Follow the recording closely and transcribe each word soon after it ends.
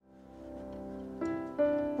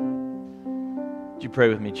Would you pray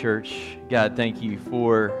with me, church? God, thank you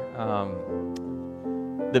for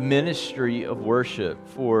the ministry of worship,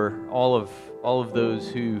 for all of those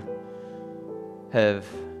who have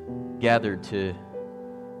gathered to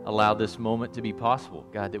allow this moment to be possible.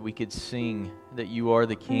 God, that we could sing that you are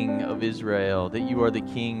the King of Israel, that you are the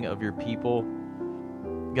King of your people.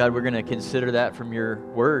 God, we're going to consider that from your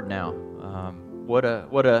word now. What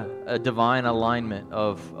a divine alignment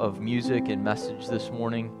of music and message this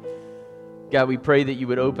morning. God, we pray that you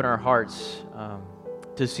would open our hearts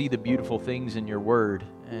to see the beautiful things in your word,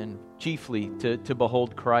 and chiefly to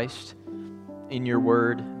behold Christ in your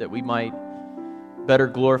word, that we might better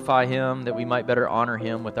glorify him, that we might better honor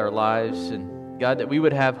him with our lives, and God, that we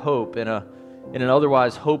would have hope in an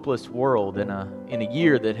otherwise hopeless world, in a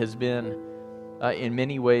year that has been in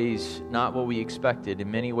many ways not what we expected,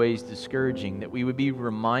 in many ways discouraging, that we would be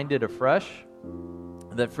reminded afresh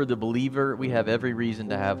that for the believer we have every reason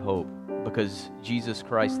to have hope, because Jesus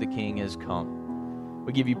Christ the King has come.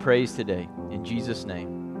 We give you praise today. In Jesus'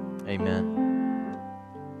 name, amen.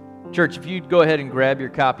 Church, if you'd go ahead and grab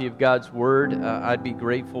your copy of God's Word, I'd be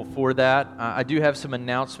grateful for that. I do have some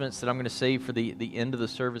announcements that I'm going to save for the end of the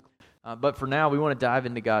service. But for now, we want to dive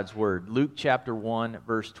into God's Word. Luke chapter 1,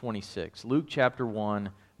 verse 26. Luke chapter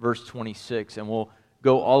 1, verse 26. And we'll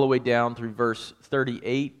go all the way down through verse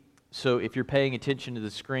 38. So if you're paying attention to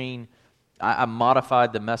the screen, I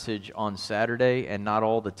modified the message on Saturday, and not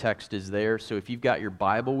all the text is there. So if you've got your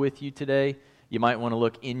Bible with you today, you might want to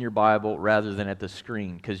look in your Bible rather than at the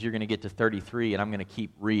screen, because you're going to get to 33, and I'm going to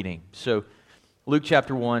keep reading. So Luke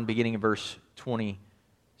chapter 1, beginning in verse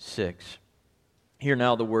 26. Hear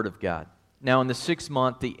now the word of God. Now in the 6th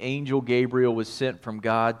month, the angel Gabriel was sent from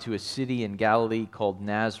God to a city in Galilee called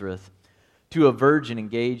Nazareth, to a virgin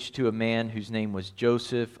engaged to a man whose name was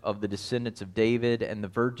Joseph, of the descendants of David, and the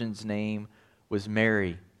virgin's name was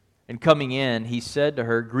Mary. And coming in, he said to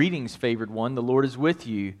her, "Greetings, favored one, the Lord is with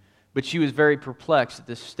you." But she was very perplexed at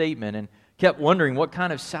this statement and kept wondering what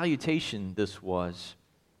kind of salutation this was.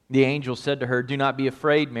 The angel said to her, "Do not be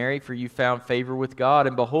afraid, Mary, for you found favor with God.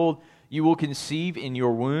 And behold, you will conceive in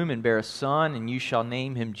your womb and bear a son, and you shall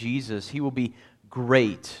name him Jesus. He will be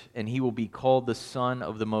great, and he will be called the Son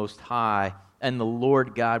of the Most High. And the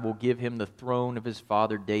Lord God will give him the throne of his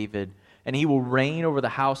father David, and he will reign over the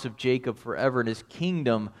house of Jacob forever, and his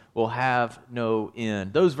kingdom will have no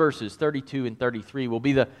end." Those verses, 32 and 33, will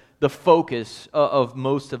be the focus of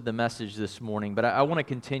most of the message this morning, but I want to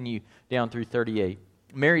continue down through 38.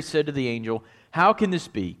 Mary said to the angel, "How can this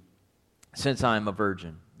be, since I am a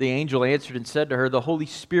virgin?" The angel answered and said to her, "The Holy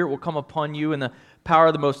Spirit will come upon you, and the power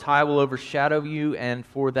of the Most High will overshadow you, and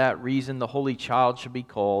for that reason the Holy Child shall be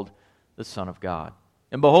called the Son of God.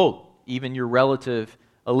 And behold, even your relative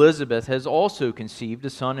Elizabeth has also conceived a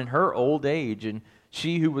son in her old age, and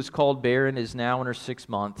she who was called barren is now in her 6th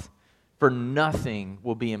month, for nothing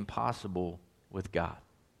will be impossible with God."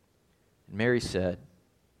 And Mary said,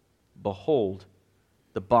 "Behold,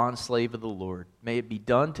 the bondslave of the Lord, may it be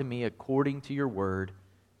done to me according to your word."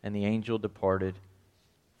 And the angel departed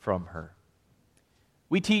from her.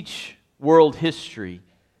 We teach world history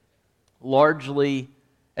largely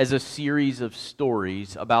as a series of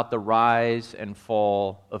stories about the rise and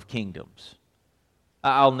fall of kingdoms.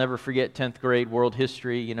 I'll never forget 10th grade world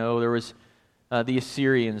history. You know, there was the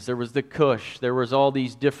Assyrians, there was the Kush, there was all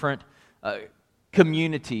these different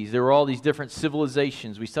communities, there were all these different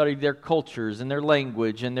civilizations. We studied their cultures and their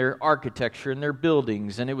language and their architecture and their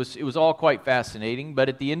buildings, and it was all quite fascinating. But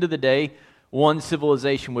at the end of the day, one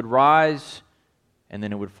civilization would rise and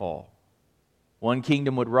then it would fall. One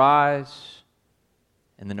kingdom would rise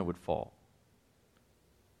and then it would fall.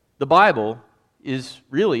 The Bible is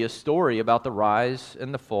really a story about the rise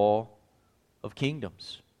and the fall of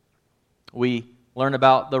kingdoms. We learn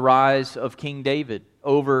about the rise of King David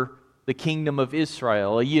over the kingdom of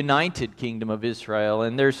Israel, a united kingdom of Israel,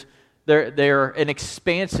 and they're an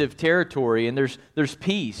expansive territory, and there's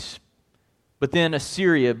peace. But then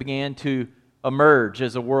Assyria began to emerge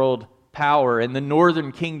as a world power, and the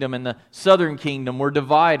northern kingdom and the southern kingdom were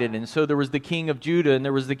divided, and so there was the king of Judah, and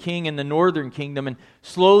there was the king in the northern kingdom, and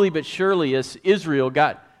slowly but surely, as Israel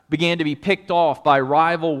began to be picked off by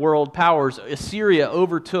rival world powers, Assyria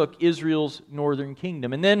overtook Israel's northern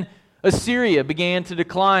kingdom. And then Assyria began to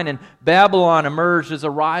decline, and Babylon emerged as a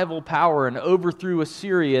rival power and overthrew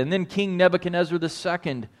Assyria. And then King Nebuchadnezzar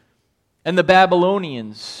II and the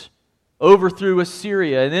Babylonians overthrew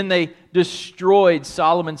Assyria, and then they destroyed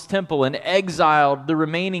Solomon's temple and exiled the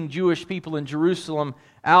remaining Jewish people in Jerusalem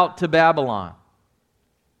out to Babylon.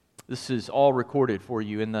 This is all recorded for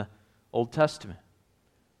you in the Old Testament.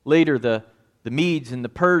 Later, the Medes and the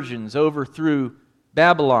Persians overthrew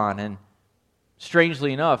Babylon, and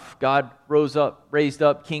Strangely enough, God raised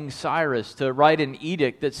up King Cyrus to write an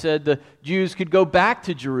edict that said the Jews could go back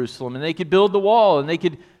to Jerusalem and they could build the wall and they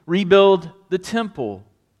could rebuild the temple.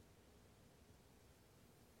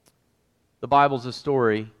 The Bible's a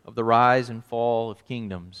story of the rise and fall of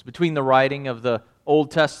kingdoms. Between the writing of the Old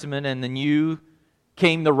Testament and the New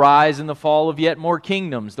came the rise and the fall of yet more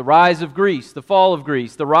kingdoms. The rise of Greece, the fall of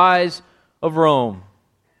Greece, the rise of Rome.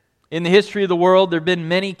 In the history of the world, there have been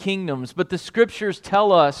many kingdoms, but the Scriptures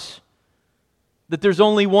tell us that there's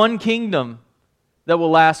only one kingdom that will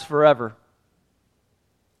last forever.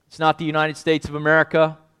 It's not the United States of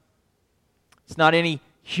America. It's not any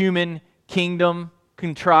human kingdom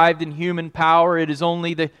contrived in human power. It is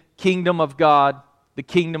only the kingdom of God, the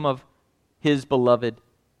kingdom of His beloved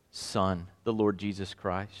Son, the Lord Jesus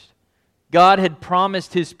Christ. God had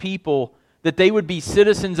promised His people that they would be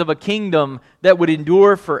citizens of a kingdom that would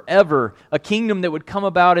endure forever, a kingdom that would come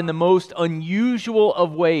about in the most unusual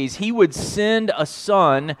of ways. He would send a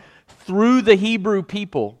son through the Hebrew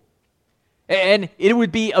people. And it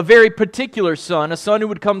would be a very particular son, a son who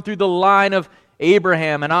would come through the line of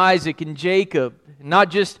Abraham and Isaac and Jacob. Not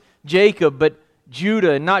just Jacob, but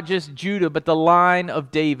Judah, and not just Judah, but the line of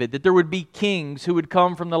David. That there would be kings who would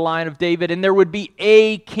come from the line of David, and there would be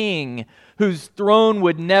a king whose throne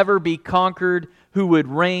would never be conquered, who would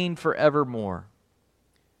reign forevermore.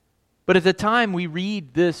 But at the time we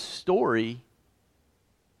read this story,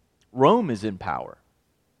 Rome is in power.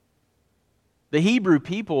 The Hebrew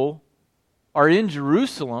people are in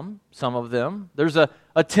Jerusalem, some of them. There's a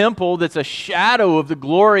temple that's a shadow of the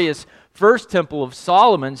glorious first temple of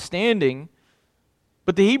Solomon standing.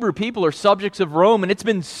 But the Hebrew people are subjects of Rome, and it's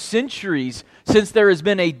been centuries since there has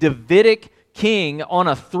been a Davidic king on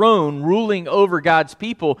a throne ruling over God's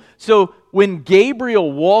people. So when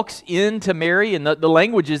Gabriel walks into Mary, and the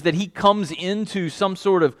language is that he comes into some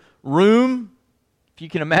sort of room, if you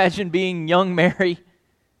can imagine being young Mary,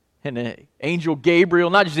 and an angel Gabriel,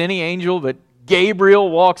 not just any angel, but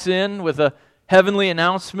Gabriel walks in with a heavenly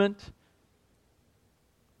announcement.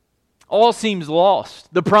 All seems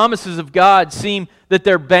lost. The promises of God seem that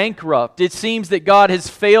they're bankrupt. It seems that God has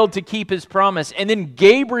failed to keep His promise. And then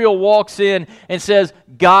Gabriel walks in and says,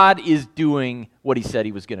 God is doing what He said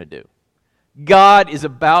He was going to do. God is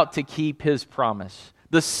about to keep His promise.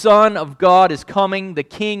 The Son of God is coming, the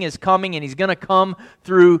King is coming, and He's going to come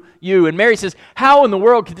through you. And Mary says, how in the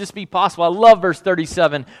world could this be possible? I love verse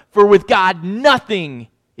 37. For with God nothing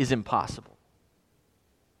is impossible.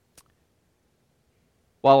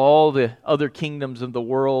 While all the other kingdoms of the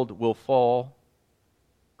world will fall,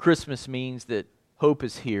 Christmas means that hope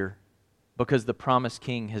is here because the promised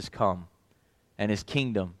King has come and His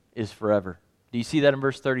kingdom is forever. Do you see that in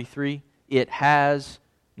verse 33? It has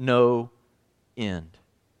no end.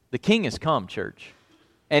 The King has come, church,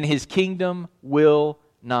 and His kingdom will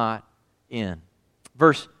not end.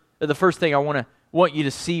 The first thing I want you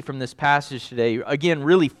to see from this passage today, again,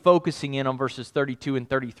 really focusing in on verses 32 and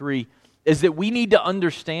 33, is that we need to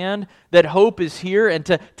understand that hope is here, and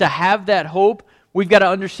to have that hope, we've got to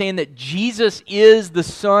understand that Jesus is the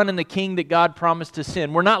Son and the King that God promised to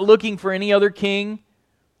send. We're not looking for any other king.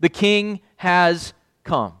 The King has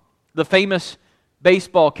come. The famous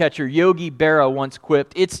baseball catcher Yogi Berra once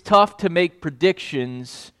quipped, "It's tough to make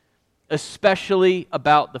predictions, especially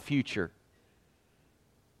about the future."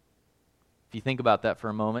 If you think about that for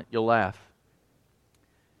a moment, you'll laugh.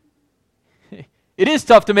 It is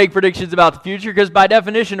tough to make predictions about the future because by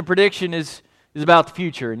definition a prediction is about the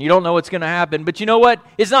future and you don't know what's going to happen. But you know what?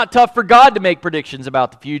 It's not tough for God to make predictions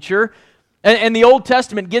about the future. And the Old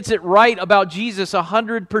Testament gets it right about Jesus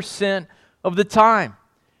 100% of the time.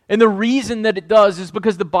 And the reason that it does is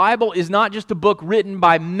because the Bible is not just a book written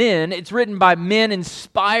by men. It's written by men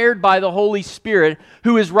inspired by the Holy Spirit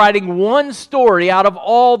who is writing one story out of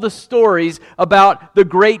all the stories about the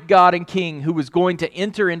great God and King who was going to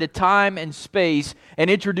enter into time and space and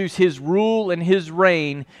introduce His rule and His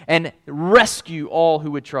reign and rescue all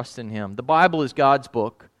who would trust in Him. The Bible is God's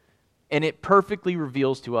book, and it perfectly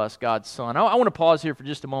reveals to us God's Son. I want to pause here for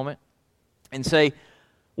just a moment and say,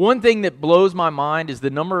 one thing that blows my mind is the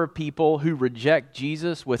number of people who reject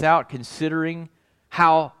Jesus without considering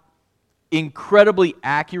how incredibly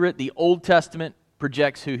accurate the Old Testament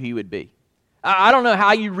projects who He would be. I don't know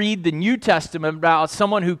how you read the New Testament about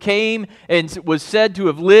someone who came and was said to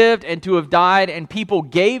have lived and to have died, and people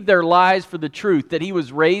gave their lives for the truth that He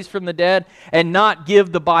was raised from the dead and not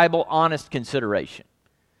give the Bible honest consideration.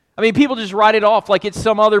 I mean, people just write it off like it's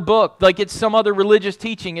some other book, like it's some other religious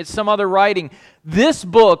teaching, it's some other writing. This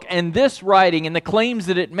book and this writing and the claims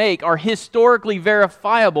that it make are historically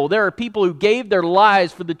verifiable. There are people who gave their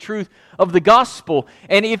lives for the truth of the gospel.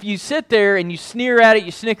 And if you sit there and you sneer at it,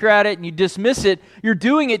 you snicker at it, and you dismiss it, you're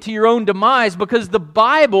doing it to your own demise, because the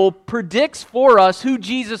Bible predicts for us who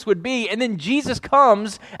Jesus would be, and then Jesus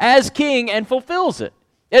comes as king and fulfills it.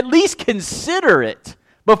 At least consider it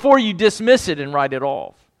before you dismiss it and write it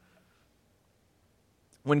off.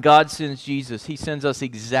 When God sends Jesus, He sends us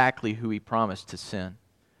exactly who He promised to send.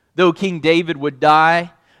 Though King David would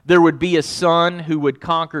die, there would be a son who would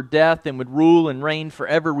conquer death and would rule and reign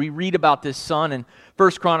forever. We read about this son in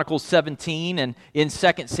 1 Chronicles 17 and in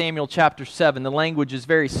 2 Samuel chapter 7. The language is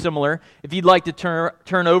very similar. If you'd like to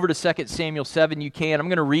turn over to 2 Samuel 7, you can. I'm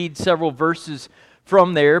going to read several verses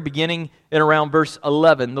from there, beginning in around verse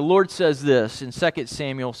 11. The Lord says this in 2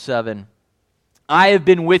 Samuel 7. I have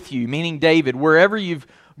been with you, meaning David, wherever you've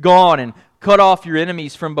gone, and cut off your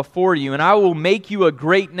enemies from before you, and I will make you a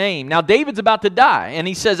great name. Now, David's about to die, and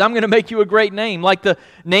he says, I'm going to make you a great name, like the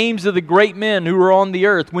names of the great men who are on the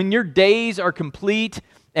earth. When your days are complete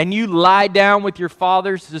and you lie down with your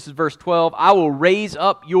fathers, this is verse 12, I will raise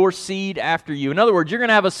up your seed after you. In other words, you're going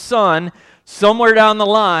to have a son somewhere down the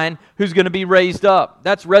line who's going to be raised up.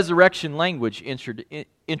 That's resurrection language,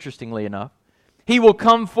 interestingly enough. He will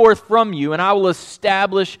come forth from you, and I will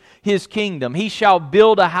establish His kingdom. He shall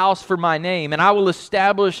build a house for my name, and I will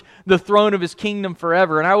establish the throne of His kingdom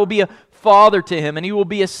forever. And I will be a father to him, and he will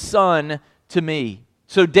be a son to me.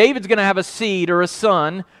 So David's going to have a seed or a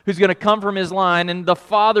son who's going to come from his line, and the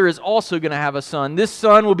father is also going to have a son. This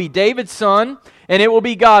son will be David's son, and it will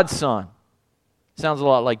be God's son. Sounds a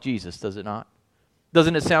lot like Jesus, does it not?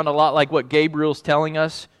 Doesn't it sound a lot like what Gabriel's telling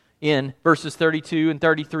us? In verses 32 and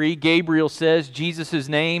 33, Gabriel says Jesus'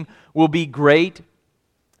 name will be great,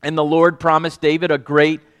 and the Lord promised David a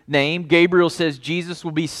great name. Gabriel says Jesus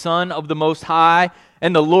will be Son of the Most High,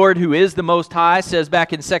 and the Lord who is the Most High says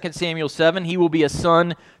back in 2 Samuel 7, He will be a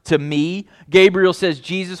son to me. Gabriel says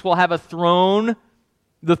Jesus will have a throne,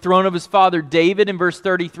 the throne of his father David. In verse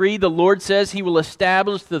 33, the Lord says He will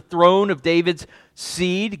establish the throne of David's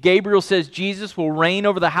seed. Gabriel says Jesus will reign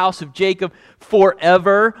over the house of Jacob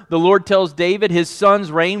forever. The Lord tells David His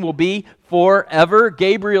son's reign will be forever.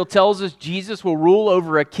 Gabriel tells us Jesus will rule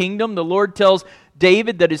over a kingdom. The Lord tells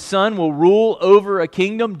David that his son will rule over a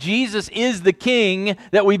kingdom. Jesus is the king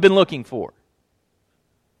that we've been looking for.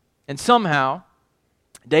 And somehow,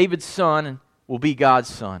 David's son will be God's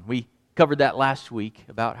son. We covered that last week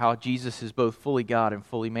about how Jesus is both fully God and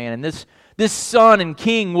fully man. And this son and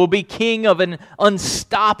king will be king of an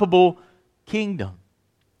unstoppable kingdom.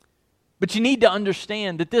 But you need to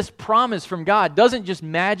understand that this promise from God doesn't just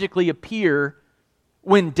magically appear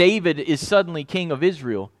when David is suddenly king of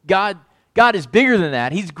Israel. God is bigger than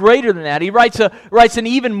that. He's greater than that. He writes an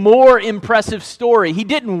even more impressive story. He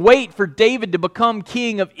didn't wait for David to become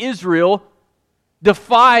king of Israel,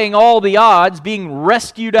 defying all the odds, being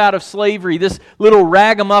rescued out of slavery, this little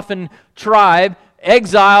ragamuffin tribe,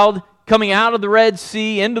 exiled, coming out of the Red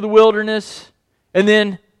Sea into the wilderness, and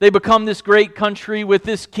then they become this great country with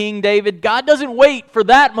this King David. God doesn't wait for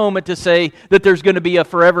that moment to say that there's going to be a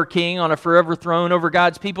forever king on a forever throne over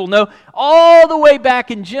God's people. No, all the way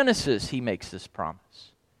back in Genesis, He makes this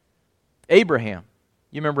promise. Abraham,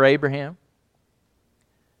 you remember Abraham?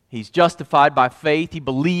 He's justified by faith. He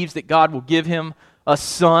believes that God will give him a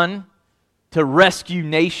son to rescue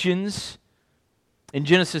nations. In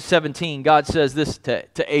Genesis 17, God says this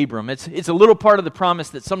to Abram. It's a little part of the promise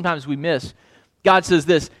that sometimes we miss. God says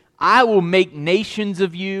this, I will make nations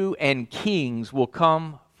of you, and kings will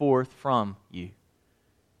come forth from you.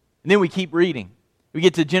 And then we keep reading. We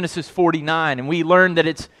get to Genesis 49, and we learn that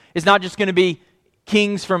it's not just going to be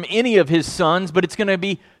kings from any of his sons, but it's going to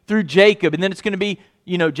be through Jacob. And then it's going to be,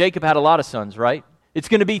 Jacob had a lot of sons, right? It's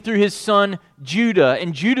going to be through his son Judah,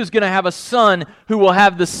 and Judah's going to have a son who will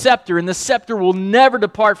have the scepter, and the scepter will never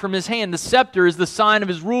depart from his hand. The scepter is the sign of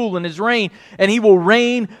his rule and his reign, and he will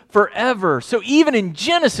reign forever. So even in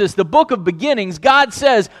Genesis, the book of beginnings, God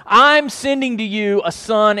says, I'm sending to you a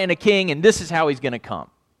son and a king, and this is how he's going to come.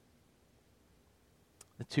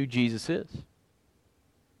 That's who Jesus is.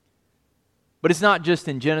 But it's not just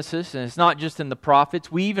in Genesis, and it's not just in the prophets.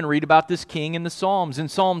 We even read about this king in the Psalms, in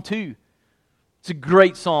Psalm 2. It's a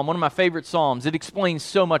great psalm, one of my favorite psalms. It explains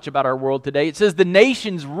so much about our world today. It says, the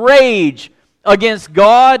nations rage against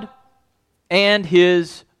God and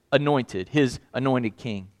His anointed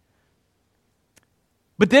king.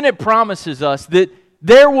 But then it promises us that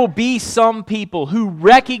there will be some people who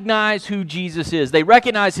recognize who Jesus is. They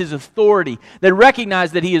recognize His authority. They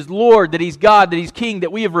recognize that He is Lord, that He's God, that He's King,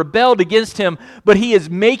 that we have rebelled against Him, but He is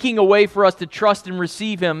making a way for us to trust and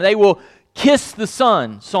receive Him. They will kiss the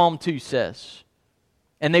Son, Psalm 2 says,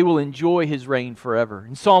 and they will enjoy His reign forever.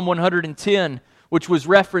 In Psalm 110, which was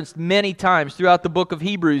referenced many times throughout the book of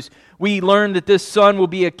Hebrews, we learn that this Son will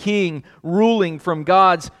be a king ruling from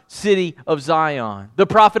God's city of Zion. The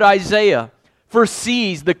prophet Isaiah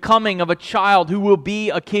foresees the coming of a child who will be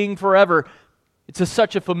a king forever. It's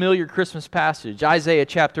such a familiar Christmas passage. Isaiah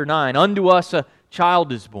chapter 9, "Unto us a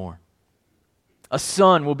child is born. A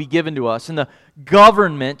son will be given to us, and the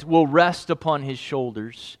government will rest upon His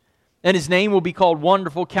shoulders. And His name will be called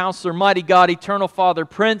Wonderful Counselor, Mighty God, Eternal Father,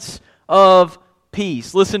 Prince of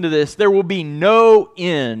Peace." Listen to this. "There will be no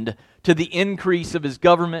end to the increase of His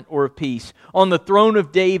government or of peace on the throne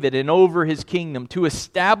of David and over His kingdom, to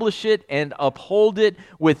establish it and uphold it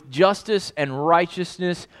with justice and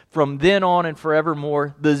righteousness from then on and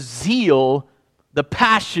forevermore. The zeal, the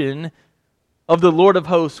passion of the Lord of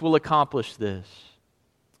hosts will accomplish this."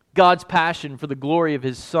 God's passion for the glory of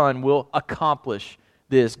His Son will accomplish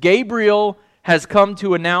this. Gabriel has come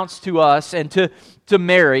to announce to us and to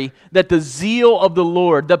Mary that the zeal of the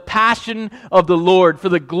Lord, the passion of the Lord for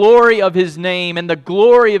the glory of His name and the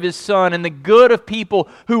glory of His Son and the good of people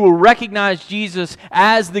who will recognize Jesus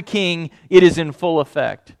as the King, it is in full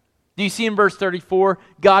effect. Do you see in verse 34,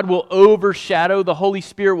 God will overshadow, the Holy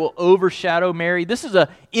Spirit will overshadow Mary? This is an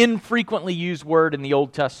infrequently used word in the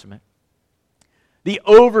Old Testament. The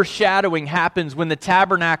overshadowing happens when the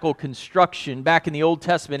tabernacle construction back in the Old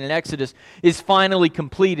Testament in Exodus is finally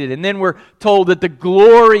completed. And then we're told that the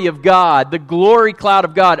glory of God, the glory cloud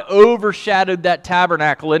of God overshadowed that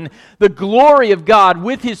tabernacle. And the glory of God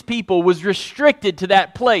with His people was restricted to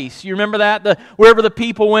that place. You remember that? Wherever the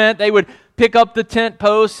people went, they would pick up the tent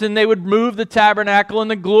posts and they would move the tabernacle, and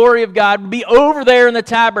the glory of God would be over there in the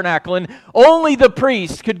tabernacle, and only the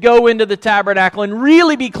priest could go into the tabernacle and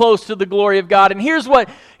really be close to the glory of God. And here's what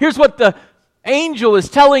the angel is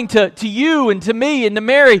telling to you and to me and to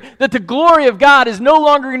Mary, that the glory of God is no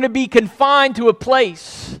longer going to be confined to a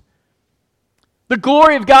place. The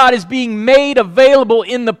glory of God is being made available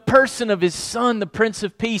in the person of His Son, the Prince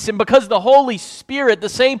of Peace. And because the Holy Spirit, the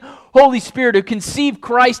same Holy Spirit who conceived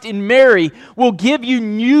Christ in Mary, will give you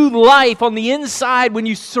new life on the inside when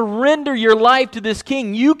you surrender your life to this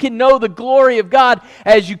King, you can know the glory of God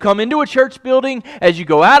as you come into a church building, as you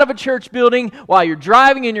go out of a church building, while you're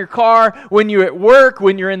driving in your car, when you're at work,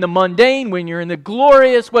 when you're in the mundane, when you're in the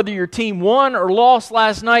glorious, whether your team won or lost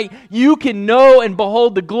last night, you can know and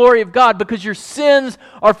behold the glory of God because your sins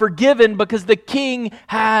are forgiven because the King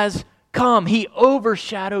has come. He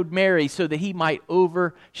overshadowed Mary so that He might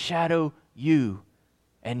overshadow you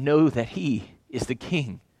and know that He is the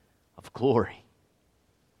King of glory.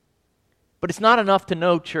 But it's not enough to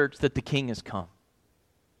know, church, that the King has come.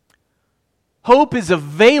 Hope is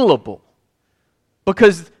available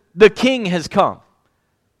because the King has come.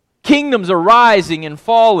 Kingdoms are rising and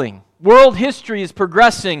falling. World history is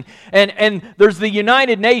progressing, and there's the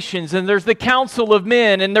United Nations, and there's the Council of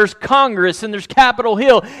Men, and there's Congress, and there's Capitol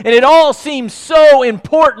Hill, and it all seems so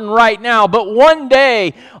important right now. But one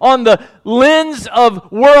day, on the lens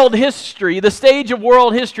of world history, the stage of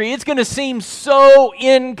world history, it's going to seem so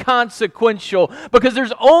inconsequential because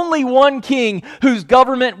there's only one King whose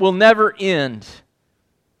government will never end,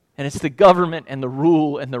 and it's the government and the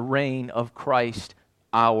rule and the reign of Christ,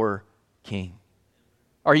 our King.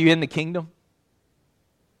 Are you in the kingdom?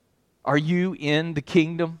 Are you in the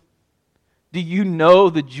kingdom? Do you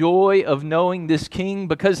know the joy of knowing this King?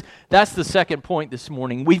 Because that's the second point this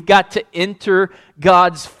morning. We've got to enter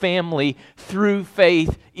God's family through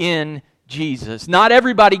faith in Jesus. Not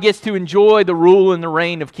everybody gets to enjoy the rule and the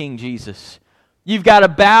reign of King Jesus. You've got to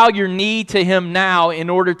bow your knee to Him now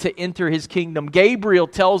in order to enter His kingdom. Gabriel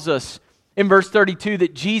tells us in verse 32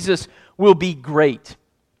 that Jesus will be great.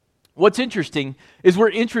 What's interesting is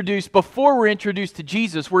before we're introduced to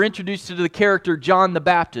Jesus, we're introduced to the character John the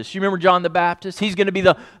Baptist. You remember John the Baptist? He's going to be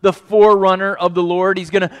the forerunner of the Lord. He's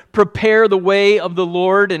going to prepare the way of the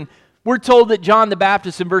Lord. And we're told that John the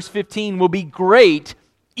Baptist in verse 15 will be great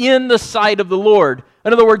in the sight of the Lord.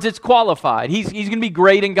 In other words, it's qualified. He's going to be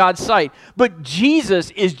great in God's sight. But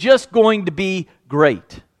Jesus is just going to be great.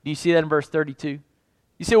 Do you see that in verse 32?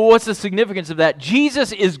 You say, well, what's the significance of that?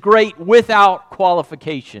 Jesus is great without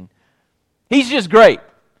qualification. He's just great.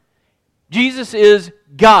 Jesus is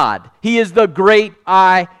God. He is the great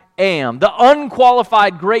I am. The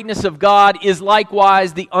unqualified greatness of God is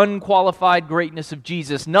likewise the unqualified greatness of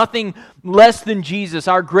Jesus. Nothing less than Jesus,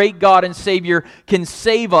 our great God and Savior, can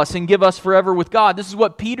save us and give us forever with God. This is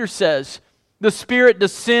what Peter says. The Spirit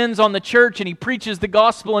descends on the church and He preaches the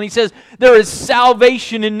gospel and He says, there is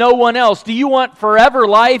salvation in no one else. Do you want forever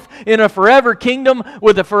life in a forever kingdom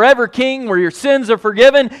with a forever king where your sins are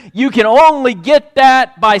forgiven? You can only get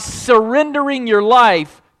that by surrendering your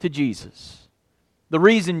life to Jesus. The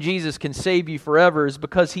reason Jesus can save you forever is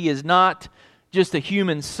because He is not just a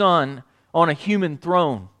human son on a human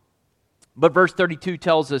throne. But verse 32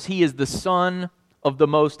 tells us He is the Son of the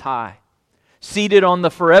Most High, seated on the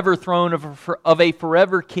forever throne of a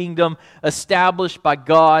forever kingdom established by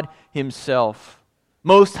God Himself.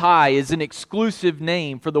 Most High is an exclusive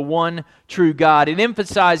name for the one true God. It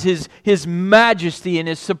emphasizes His majesty and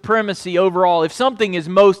His supremacy over all. If something is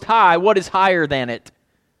most high, what is higher than it?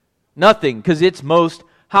 Nothing, because it's most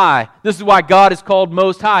high. This is why God is called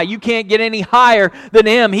Most High. You can't get any higher than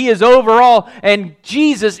Him. He is over all, and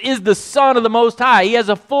Jesus is the Son of the Most High. He has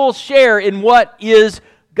a full share in what is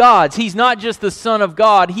God's. He's not just the Son of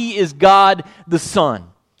God, He is God the Son.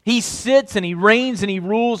 He sits and He reigns and He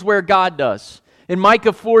rules where God does. In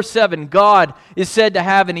Micah 4:7, God is said to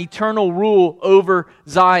have an eternal rule over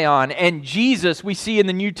Zion. And Jesus, we see in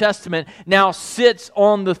the New Testament, now sits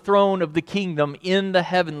on the throne of the kingdom in the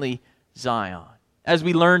heavenly Zion. As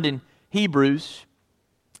we learned in Hebrews,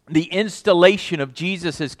 the installation of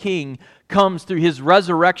Jesus as king comes through His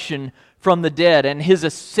resurrection from the dead and His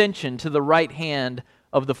ascension to the right hand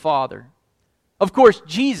of the Father. Of course,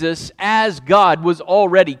 Jesus, as God, was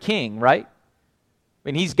already king, right? I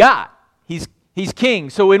mean, He's God. He's king.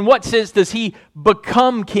 So in what sense does He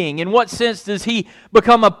become king? In what sense does He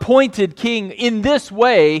become appointed king? In this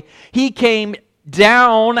way, He came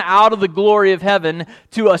down out of the glory of heaven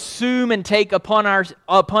to assume and take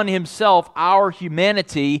upon Himself our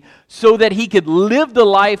humanity so that He could live the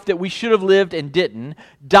life that we should have lived and didn't,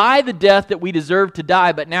 die the death that we deserve to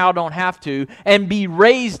die but now don't have to, and be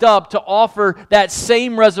raised up to offer that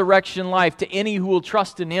same resurrection life to any who will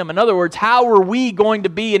trust in Him. In other words, how are we going to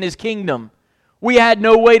be in His kingdom? We had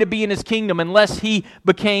no way to be in His kingdom unless He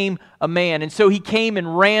became a man. And so He came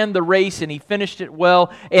and ran the race and He finished it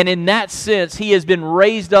well. And in that sense, He has been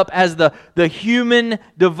raised up as the human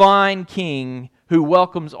divine King who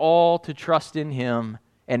welcomes all to trust in Him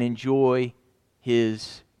and enjoy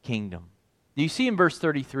His kingdom. Do you see in verse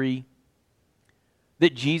 33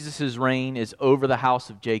 that Jesus' reign is over the house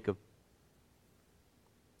of Jacob?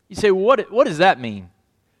 You say, well, what does that mean?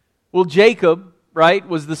 Well, Jacob, right,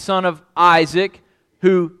 was the son of Isaac,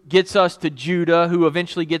 who gets us to Judah, who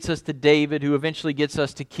eventually gets us to David, who eventually gets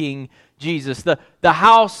us to King Jesus. The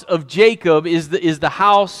house of Jacob is the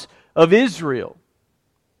house of Israel.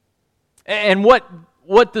 And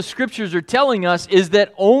what the Scriptures are telling us is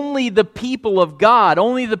that only the people of God,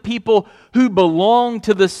 only the people who belong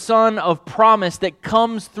to the Son of Promise that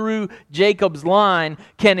comes through Jacob's line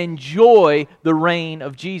can enjoy the reign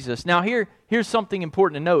of Jesus. Now here's something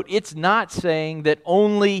important to note. It's not saying that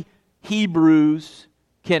only Hebrews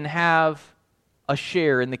can have a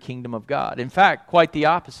share in the kingdom of God. In fact, quite the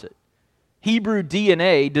opposite. Hebrew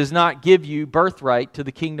DNA does not give you birthright to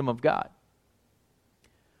the kingdom of God.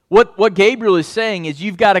 What Gabriel is saying is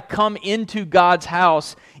you've got to come into God's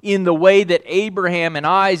house in the way that Abraham and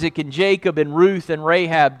Isaac and Jacob and Ruth and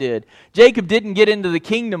Rahab did. Jacob didn't get into the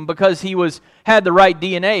kingdom because he had the right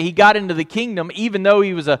DNA. He got into the kingdom even though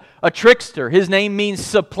he was a trickster. His name means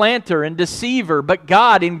supplanter and deceiver. But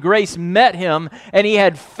God in grace met him and he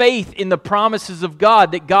had faith in the promises of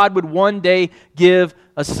God that God would one day give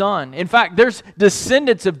a son. In fact, there's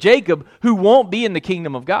descendants of Jacob who won't be in the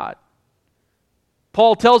kingdom of God.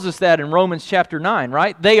 Paul tells us that in Romans chapter 9,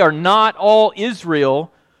 right? They are not all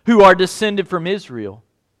Israel who are descended from Israel,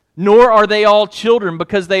 nor are they all children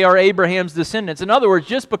because they are Abraham's descendants. In other words,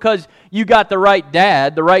 just because you got the right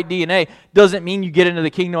dad, the right DNA, doesn't mean you get into the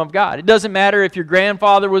kingdom of God. It doesn't matter if your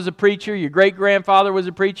grandfather was a preacher, your great-grandfather was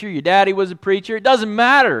a preacher, your daddy was a preacher. It doesn't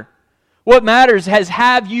matter. What matters is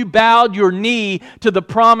have you bowed your knee to the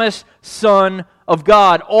promised Son of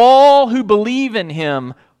God. All who believe in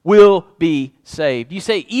Him will be saved. You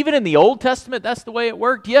say, even in the Old Testament, that's the way it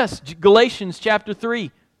worked? Yes, Galatians chapter 3.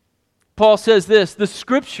 Paul says this, the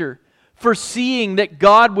Scripture, foreseeing that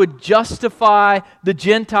God would justify the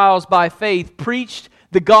Gentiles by faith, preached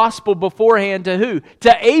the gospel beforehand to who?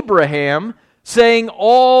 To Abraham, saying,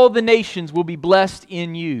 all the nations will be blessed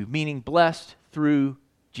in you, meaning blessed through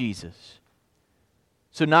Jesus.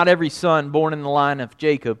 So not every son born in the line of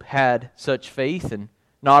Jacob had such faith, and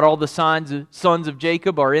not all the sons of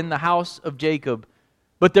Jacob are in the house of Jacob.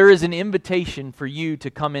 But there is an invitation for you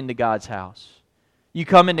to come into God's house. You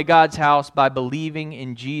come into God's house by believing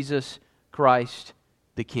in Jesus Christ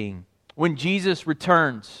the King. When Jesus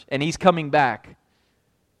returns, and He's coming back,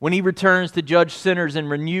 when He returns to judge sinners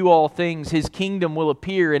and renew all things, His kingdom will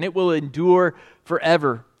appear and it will endure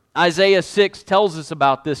forever. Isaiah 6 tells us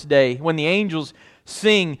about this day when the angels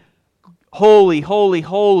sing, "Holy, holy,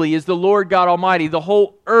 holy is the Lord God Almighty. The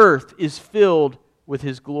whole earth is filled with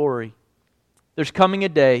His glory." There's coming a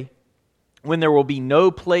day when there will be no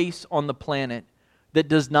place on the planet that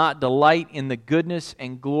does not delight in the goodness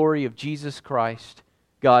and glory of Jesus Christ,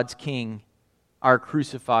 God's King, our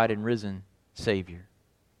crucified and risen Savior.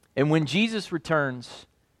 And when Jesus returns,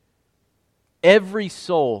 every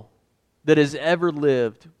soul that has ever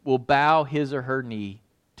lived will bow his or her knee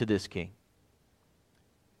to this King.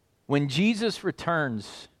 When Jesus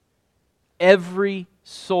returns, every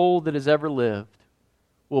soul that has ever lived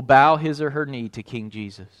will bow his or her knee to King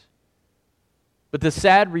Jesus. But the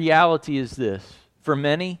sad reality is this: for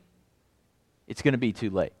many, it's going to be too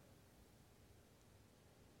late.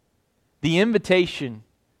 The invitation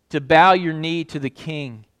to bow your knee to the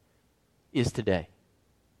King is today.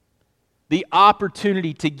 The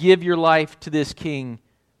opportunity to give your life to this King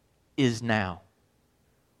is now.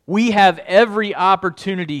 We have every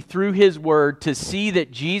opportunity through His Word to see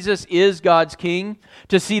that Jesus is God's King,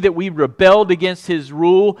 to see that we rebelled against His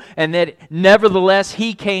rule, and that nevertheless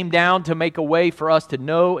He came down to make a way for us to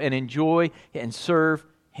know and enjoy and serve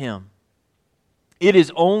Him. It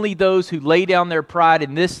is only those who lay down their pride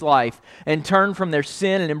in this life and turn from their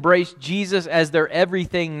sin and embrace Jesus as their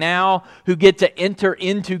everything now who get to enter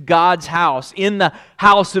into God's house, in the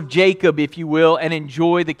house of Jacob, if you will, and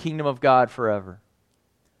enjoy the kingdom of God forever.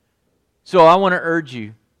 So I want to urge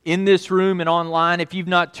you, in this room and online, if you've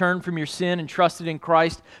not turned from your sin and trusted in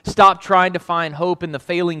Christ, stop trying to find hope in the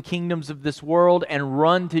failing kingdoms of this world and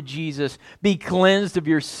run to Jesus. Be cleansed of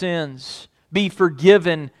your sins. Be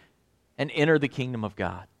forgiven and enter the kingdom of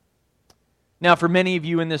God. Now, for many of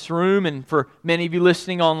you in this room and for many of you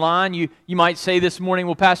listening online, you might say this morning,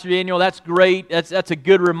 well, Pastor Daniel, that's great. That's a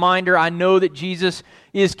good reminder. I know that Jesus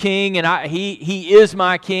is King and He is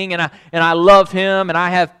my King and I love Him and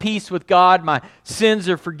I have peace with God. My sins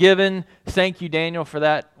are forgiven. Thank you, Daniel, for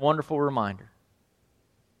that wonderful reminder.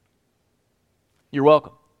 You're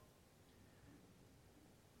welcome.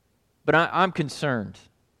 But I'm concerned.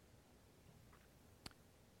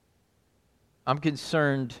 I'm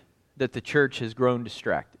concerned that the church has grown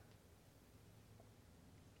distracted.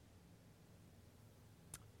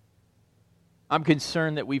 I'm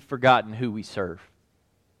concerned that we've forgotten who we serve.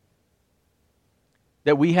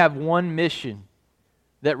 That we have one mission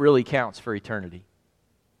that really counts for eternity.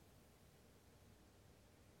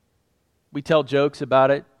 We tell jokes about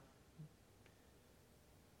it.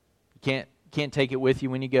 You can't take it with you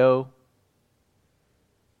when you go.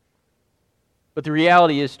 But the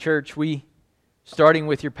reality is, church, starting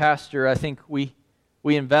with your pastor, I think we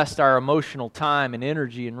invest our emotional time and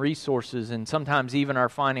energy and resources and sometimes even our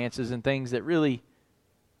finances in things that really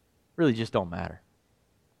just don't matter.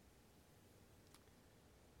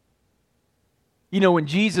 You know, when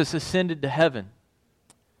Jesus ascended to heaven,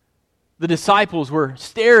 the disciples were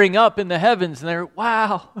staring up in the heavens and they're,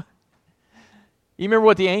 wow. You remember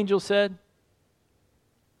what the angel said?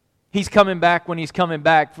 He's coming back when He's coming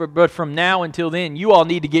back, but from now until then, you all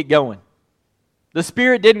need to get going. The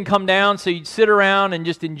Spirit didn't come down so you'd sit around and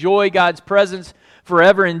just enjoy God's presence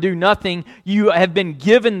forever and do nothing. You have been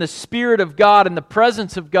given the Spirit of God and the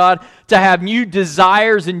presence of God to have new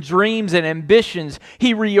desires and dreams and ambitions.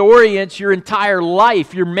 He reorients your entire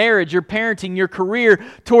life, your marriage, your parenting, your career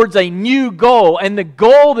towards a new goal. And the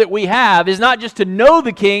goal that we have is not just to know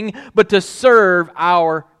the King, but to serve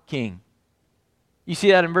our King. You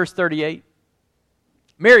see that in verse 38?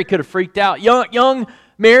 Mary could have freaked out. Young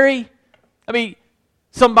Mary, I mean,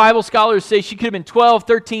 some Bible scholars say she could have been 12,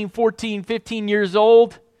 13, 14, 15 years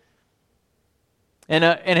old. And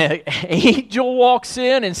an angel walks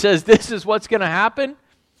in and says, this is what's going to happen.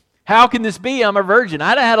 How can this be? I'm a virgin.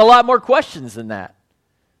 I'd have had a lot more questions than that.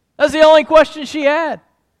 That's the only question she had.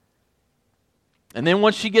 And then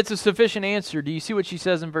once she gets a sufficient answer, do you see what she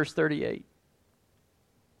says in verse 38?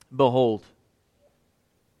 Behold,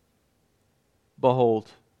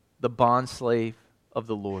 the bondslave of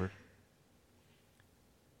the Lord.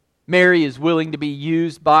 Mary is willing to be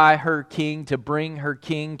used by her King to bring her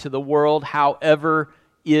King to the world, however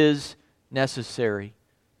is necessary.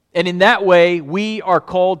 And in that way, we are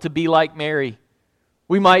called to be like Mary.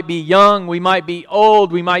 We might be young, we might be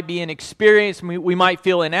old, we might be inexperienced, we might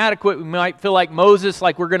feel inadequate, we might feel like Moses,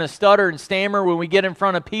 like we're going to stutter and stammer when we get in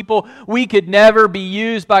front of people. We could never be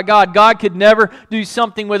used by God. God could never do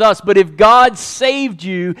something with us. But if God saved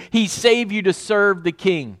you, He saved you to serve the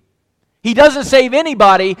King. He doesn't save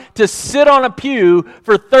anybody to sit on a pew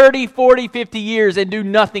for 30, 40, 50 years and do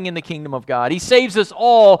nothing in the kingdom of God. He saves us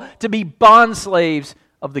all to be bondslaves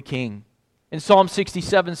of the King. In Psalm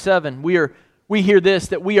 67:7, we hear this,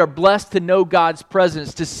 that we are blessed to know God's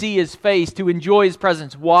presence, to see His face, to enjoy His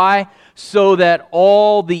presence. Why? So that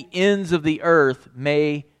all the ends of the earth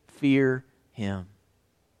may fear Him.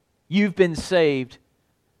 You've been saved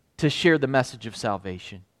to share the message of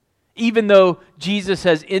salvation. Even though Jesus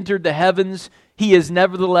has entered the heavens, He is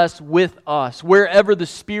nevertheless with us. Wherever the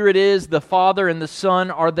Spirit is, the Father and the Son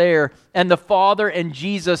are there. And the Father and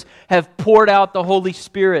Jesus have poured out the Holy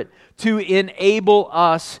Spirit to enable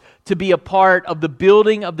us to be a part of the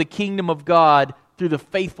building of the kingdom of God through the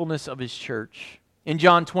faithfulness of His church. In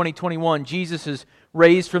John 20:21, Jesus is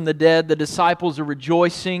raised from the dead. The disciples are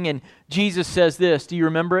rejoicing, and Jesus says this, do you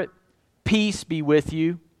remember it? Peace be with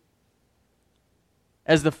you.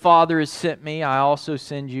 As the Father has sent me, I also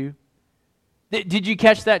send you. Did you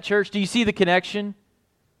catch that, church? Do you see the connection?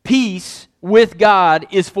 Peace with God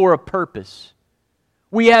is for a purpose.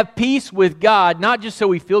 We have peace with God, not just so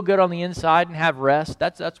we feel good on the inside and have rest.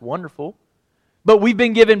 That's wonderful. But we've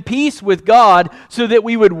been given peace with God so that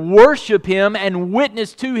we would worship Him and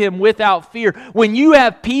witness to Him without fear. When you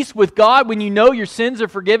have peace with God, when you know your sins are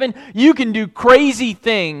forgiven, you can do crazy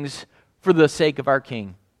things for the sake of our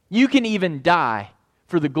King. You can even die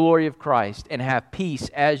for the glory of Christ and have peace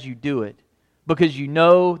as you do it, because you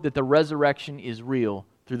know that the resurrection is real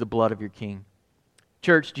through the blood of your King.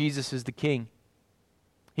 Church, Jesus is the King.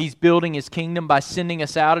 He's building His kingdom by sending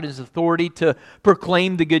us out in His authority to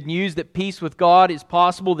proclaim the good news that peace with God is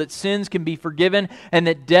possible, that sins can be forgiven, and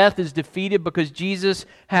that death is defeated because Jesus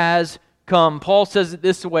has come. Paul says it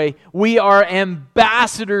this way, we are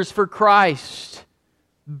ambassadors for Christ,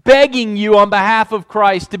 begging you on behalf of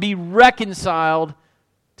Christ to be reconciled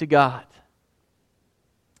to God.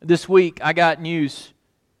 This week I got news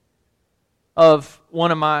of one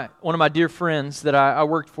of my dear friends that I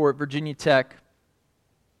worked for at Virginia Tech.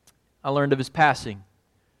 I learned of his passing.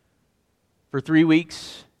 For 3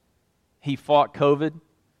 weeks, he fought COVID.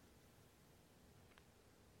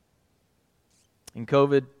 And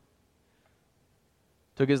COVID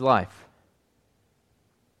took his life.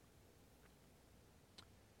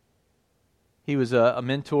 He was a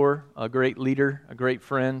mentor, a great leader, a great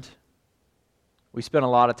friend. We spent a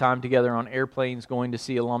lot of time together on airplanes going to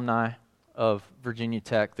see alumni of Virginia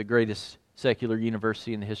Tech, the greatest secular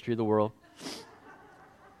university in the history of the world.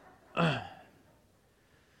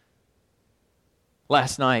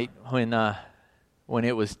 Last night, when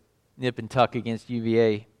it was nip and tuck against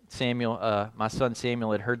UVA, my son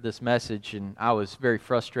Samuel had heard this message, and I was very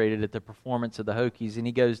frustrated at the performance of the Hokies. And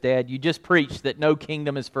he goes, "Dad, you just preached that no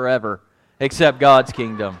kingdom is forever except God's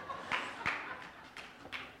kingdom."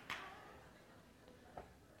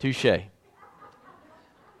 Touché.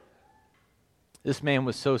 This man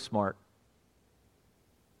was so smart.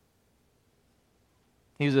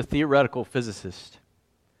 He was a theoretical physicist.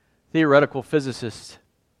 Theoretical physicists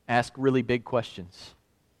ask really big questions.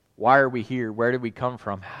 Why are we here? Where did we come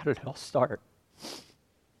from? How did it all start?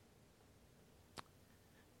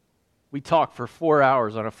 We talked for 4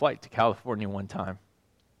 hours on a flight to California one time.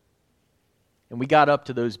 And we got up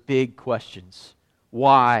to those big questions.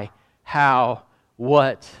 Why? How?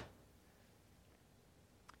 What?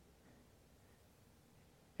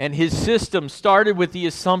 And his system started with the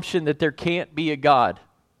assumption that there can't be a God.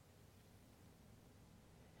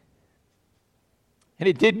 And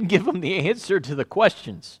it didn't give him the answer to the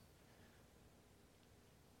questions.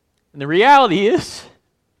 And the reality is,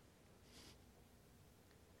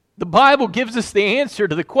 the Bible gives us the answer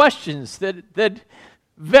to the questions that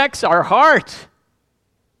vex our heart.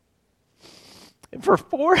 And for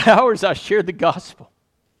 4 hours I shared the gospel.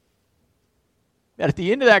 And at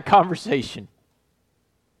the end of that conversation,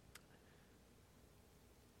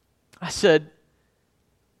 I said,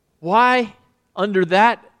 why under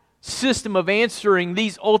that system of answering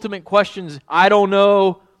these ultimate questions, I don't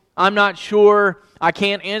know, I'm not sure, I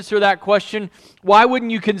can't answer that question, why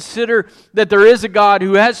wouldn't you consider that there is a God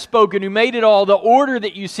who has spoken, who made it all, the order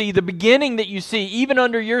that you see, the beginning that you see, even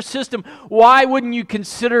under your system, why wouldn't you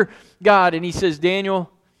consider God? And he says,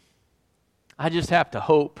 Daniel, I just have to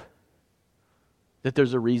hope that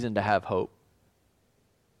there's a reason to have hope.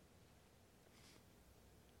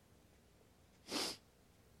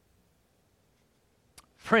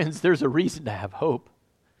 Friends, there's a reason to have hope.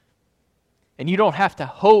 And you don't have to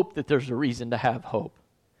hope that there's a reason to have hope.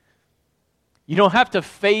 You don't have to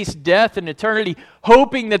face death and eternity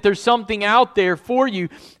hoping that there's something out there for you.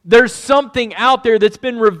 There's something out there that's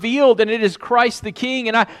been revealed, and it is Christ the King.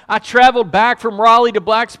 And I traveled back from Raleigh to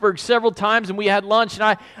Blacksburg several times, and we had lunch,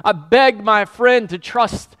 and I begged my friend to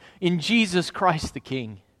trust in Jesus Christ the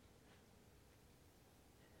King.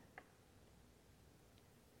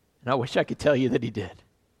 And I wish I could tell you that he did.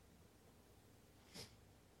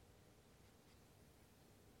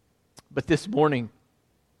 But this morning,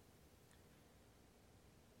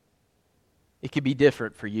 it could be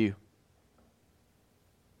different for you.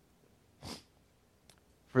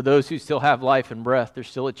 For those who still have life and breath, there's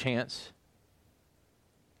still a chance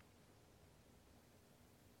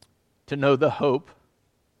to know the hope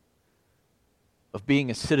of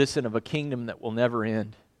being a citizen of a kingdom that will never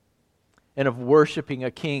end, and of worshiping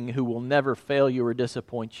a king who will never fail you or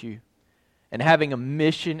disappoint you, and having a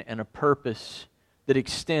mission and a purpose that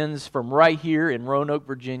extends from right here in Roanoke,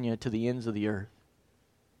 Virginia to the ends of the earth.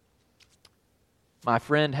 My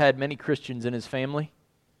friend had many Christians in his family.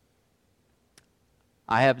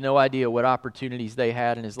 I have no idea what opportunities they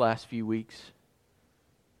had in his last few weeks.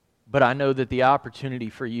 But I know that the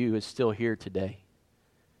opportunity for you is still here today.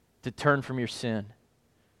 To turn from your sin,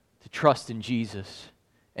 to trust in Jesus,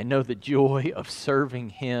 and know the joy of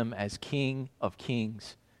serving Him as King of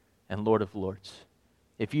Kings and Lord of Lords.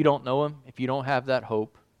 If you don't know Him, if you don't have that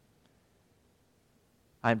hope,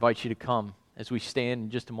 I invite you to come as we stand in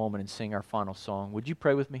just a moment and sing our final song. Would you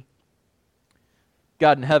pray with me?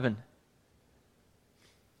 God in heaven,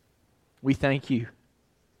 we thank you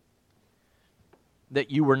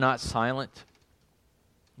that you were not silent.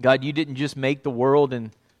 God, you didn't just make the world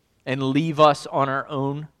and leave us on our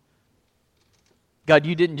own. God,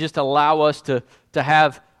 you didn't just allow us to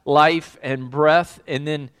have life and breath and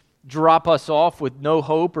then drop us off with no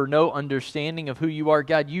hope or no understanding of who you are.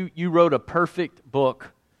 God, you wrote a perfect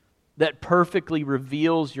book that perfectly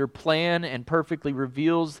reveals your plan and perfectly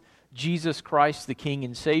reveals Jesus Christ, the King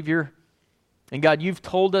and Savior. And God, you've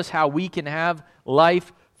told us how we can have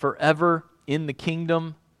life forever in the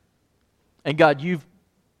kingdom. And God, you've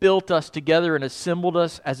built us together and assembled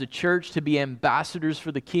us as a church to be ambassadors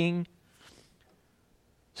for the King.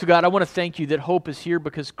 So God, I want to thank you that hope is here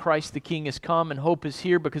because Christ the King has come, and hope is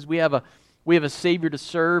here because we have a Savior to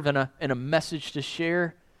serve and a message to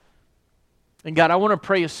share. And God, I want to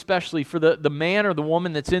pray especially for the man or the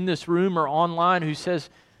woman that's in this room or online who says,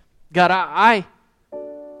 God, I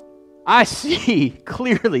see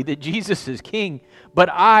clearly that Jesus is King, but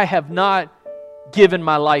I have not given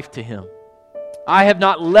my life to Him. I have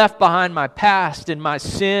not left behind my past and my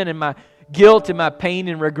sin and my guilt and my pain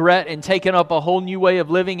and regret and taken up a whole new way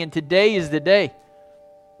of living, and today is the day.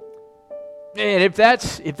 And if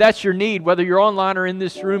that's your need, whether you're online or in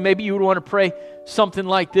this room, maybe you would want to pray something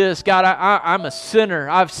like this. God, I'm a sinner.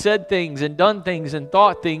 I've said things and done things and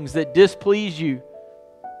thought things that displease you.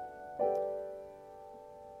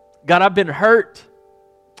 God, I've been hurt.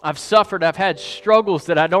 I've suffered. I've had struggles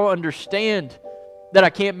that I don't understand, that I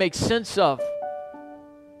can't make sense of.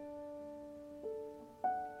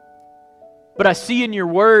 But I see in your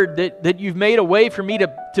word that you've made a way for me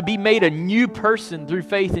to be made a new person through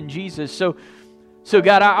faith in Jesus. So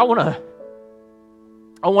God, I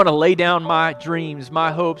want to lay down my dreams,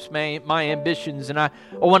 my hopes, my ambitions, and I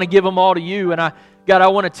want to give them all to you. And God, I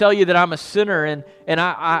want to tell you that I'm a sinner and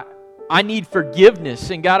I need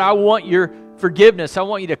forgiveness. And God, I want your forgiveness. I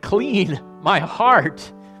want you to clean my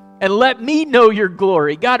heart and let me know your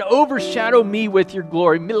glory. God, overshadow me with your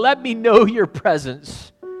glory. Let me know your presence.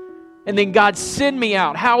 And then God, send me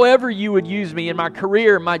out however you would use me in my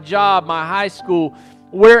career, my job, my high school,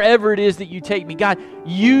 wherever it is that you take me. God,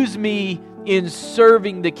 use me in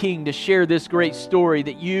serving the King to share this great story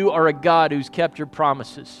that you are a God who's kept your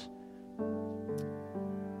promises.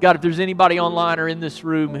 God, if there's anybody online or in this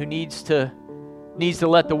room who needs to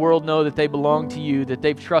let the world know that they belong to you, that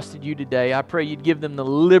they've trusted you today, I pray you'd give them the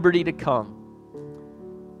liberty to come.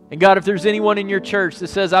 And God, if there's anyone in your church that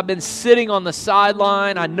says, I've been sitting on the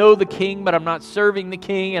sideline, I know the King, but I'm not serving the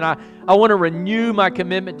King, and I want to renew my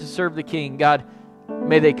commitment to serve the King, God,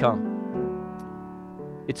 may they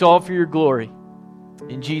come. It's all for your glory.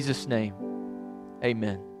 In Jesus' name,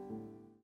 amen.